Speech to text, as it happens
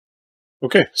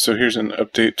Okay, so here's an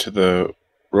update to the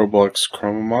Roblox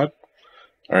Chroma mod.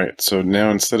 Alright, so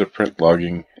now instead of print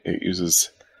logging, it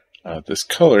uses this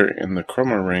color in the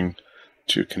Chroma ring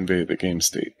to convey the game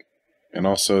state. And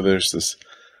also there's this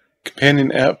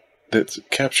companion app that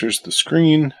captures the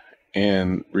screen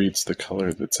and reads the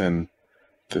color that's in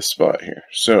this spot here.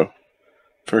 So,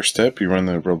 first step, you run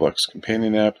the Roblox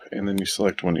companion app, and then you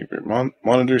select one of your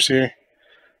monitors here,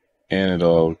 and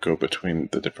it'll go between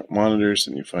the different monitors,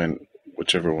 and you find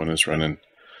whichever one is running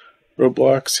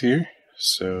Roblox here.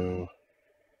 So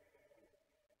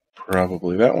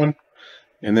probably that one.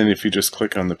 And then if you just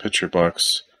click on the picture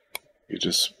box, you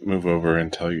just move over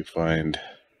until you find,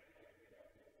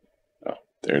 oh,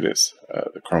 there it is,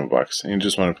 the Chroma box. And you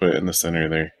just want to put it in the center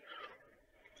there.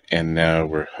 And now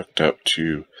we're hooked up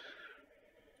to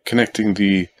connecting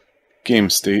the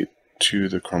game state to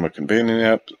the Chroma companion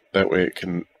app. That way it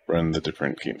can run the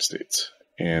different game states.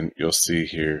 And you'll see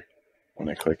here when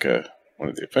I click one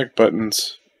of the effect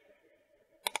buttons,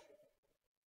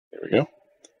 there we go.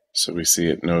 So we see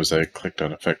it knows I clicked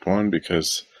on effect 1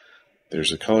 because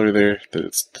there's a color there that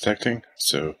it's detecting.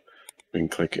 So we can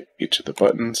click each of the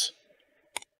buttons,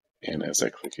 and as I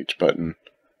click each button,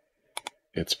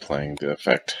 it's playing the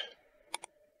effect.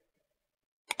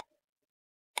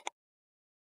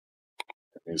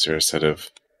 These are a set of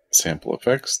sample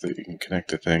effects that you can connect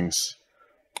to things.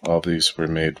 All of these were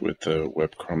made with the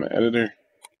Web Chroma editor,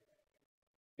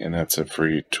 and that's a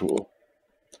free tool.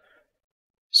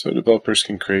 So developers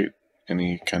can create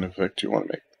any kind of effect you want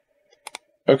to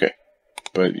make. Okay,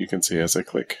 but you can see as I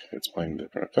click, it's playing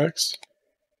different effects.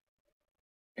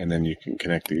 And then you can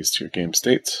connect these to your game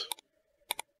states.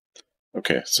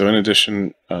 Okay, so in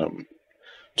addition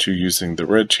to using the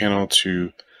red channel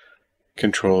to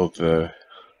control the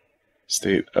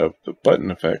state of the button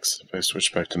effects, if I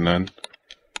switch back to none,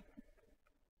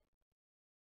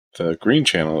 the green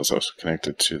channel is also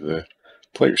connected to the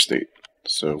player state.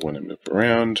 So when I move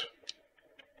around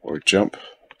or jump,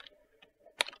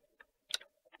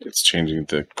 it's changing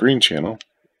the green channel,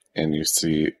 and you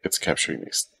see it's capturing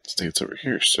these states over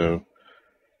here. So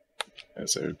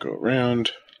as I go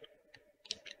around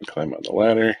and climb on the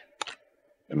ladder,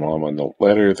 and while I'm on the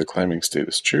ladder, the climbing state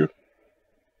is true.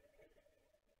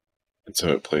 And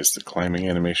so it plays the climbing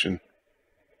animation.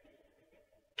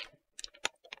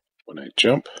 When I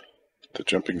jump, the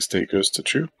jumping state goes to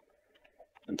true.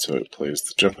 And so it plays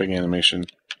the jumping animation.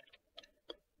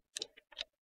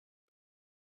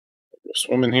 Go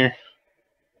swimming here.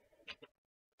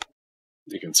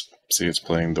 You can see it's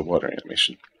playing the water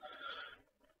animation.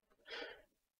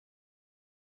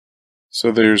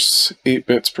 So there's 8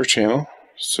 bits per channel.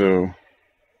 So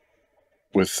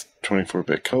with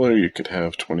 24-bit color, you could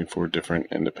have 24 different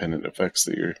independent effects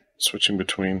that you're switching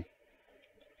between.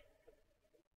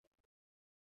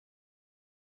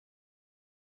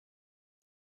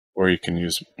 Or you can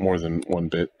use more than 1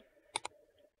 bit,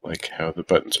 like how the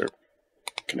buttons are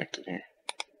connected here.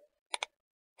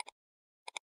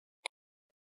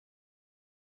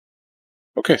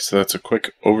 Okay, so that's a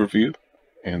quick overview,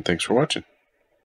 and thanks for watching.